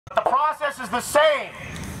The process is the same.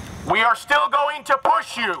 We are still going to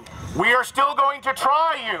push you. We are still going to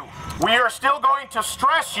try you. We are still going to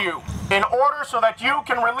stress you in order so that you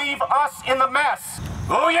can relieve us in the mess.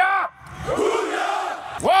 Booyah!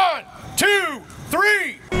 Booyah! 1, 2,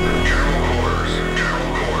 3. General quarters.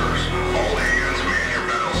 All hands man your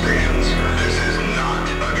battle stations. This is not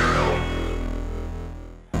a drill.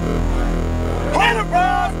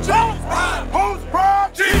 Enterprise, Jones Prime, Who's Prime,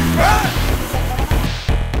 Chief Prime.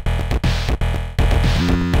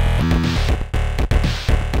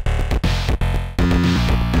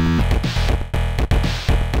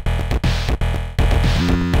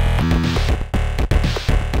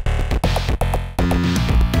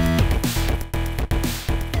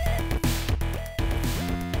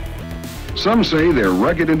 Some say they're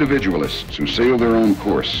rugged individualists who sail their own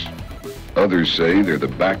course. Others say they're the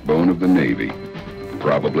backbone of the Navy.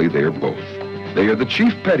 Probably they're both. They are the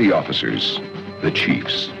Chief Petty Officers, the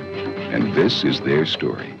Chiefs. And this is their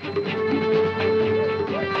story.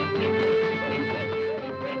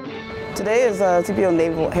 Today is CPO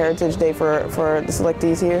Naval Heritage Day for the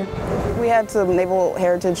selectees here. We had some Naval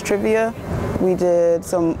Heritage trivia. We did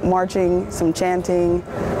some marching, some chanting.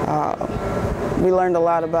 We learned a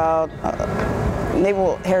lot about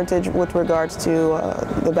naval heritage with regards to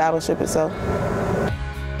the battleship itself.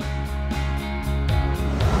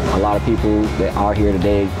 A lot of people that are here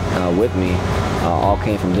today with me all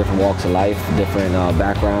came from different walks of life, different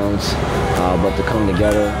backgrounds, but to come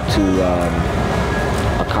together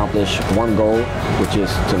to accomplish one goal, which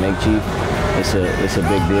is to make Chief, it's a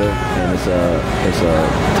big deal, and it's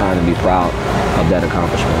a time to be proud of that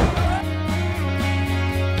accomplishment.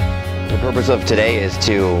 The purpose of today is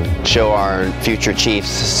to show our future chiefs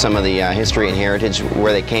some of the history and heritage,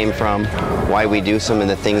 where they came from, why we do some of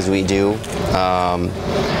the things we do.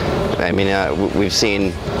 We've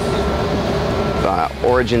seen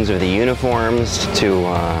origins of the uniforms to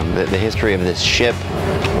the history of this ship,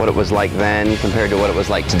 what it was like then compared to what it was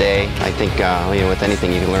like today. I think with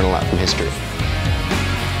anything you can learn a lot from history.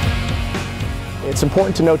 It's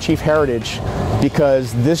important to know Chief Heritage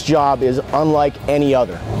because this job is unlike any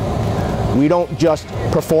other. We don't just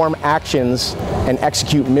perform actions and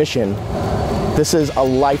execute mission. This is a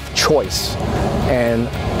life choice, and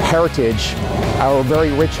heritage, our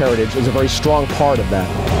very rich heritage, is a very strong part of that.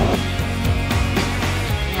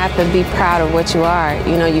 You have to be proud of what you are.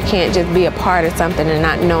 You know, you can't just be a part of something and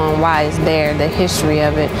not knowing why it's there, the history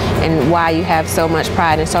of it, and why you have so much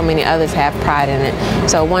pride and so many others have pride in it.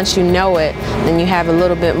 So once you know it, then you have a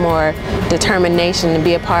little bit more determination to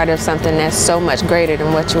be a part of something that's so much greater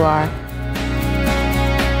than what you are.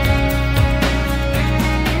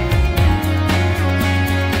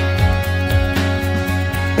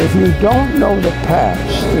 If you don't know the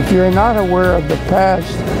past, if you're not aware of the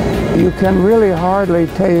past, you can really hardly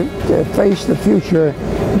face the future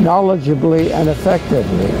knowledgeably and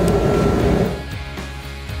effectively.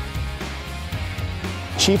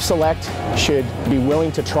 Chief Select should be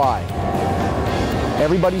willing to try.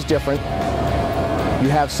 Everybody's different. You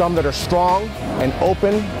have some that are strong and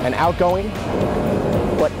open and outgoing,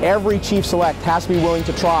 but every Chief Select has to be willing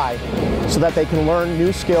to try so that they can learn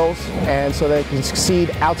new skills and so they can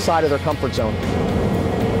succeed outside of their comfort zone.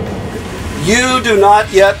 You do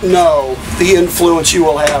not yet know the influence you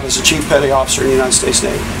will have as a Chief Petty Officer in the United States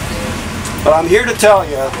Navy. But I'm here to tell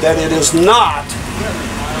you that it is not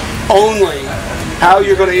only how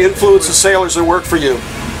you're going to influence the sailors that work for you.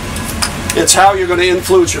 It's how you're going to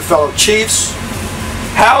influence your fellow chiefs,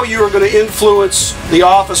 how you are going to influence the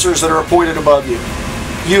officers that are appointed above you.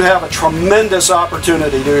 You have a tremendous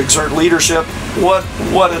opportunity to exert leadership.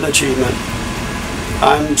 What an achievement.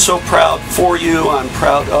 I'm so proud for you. I'm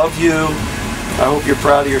proud of you. I hope you're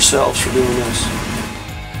proud of yourselves for doing this.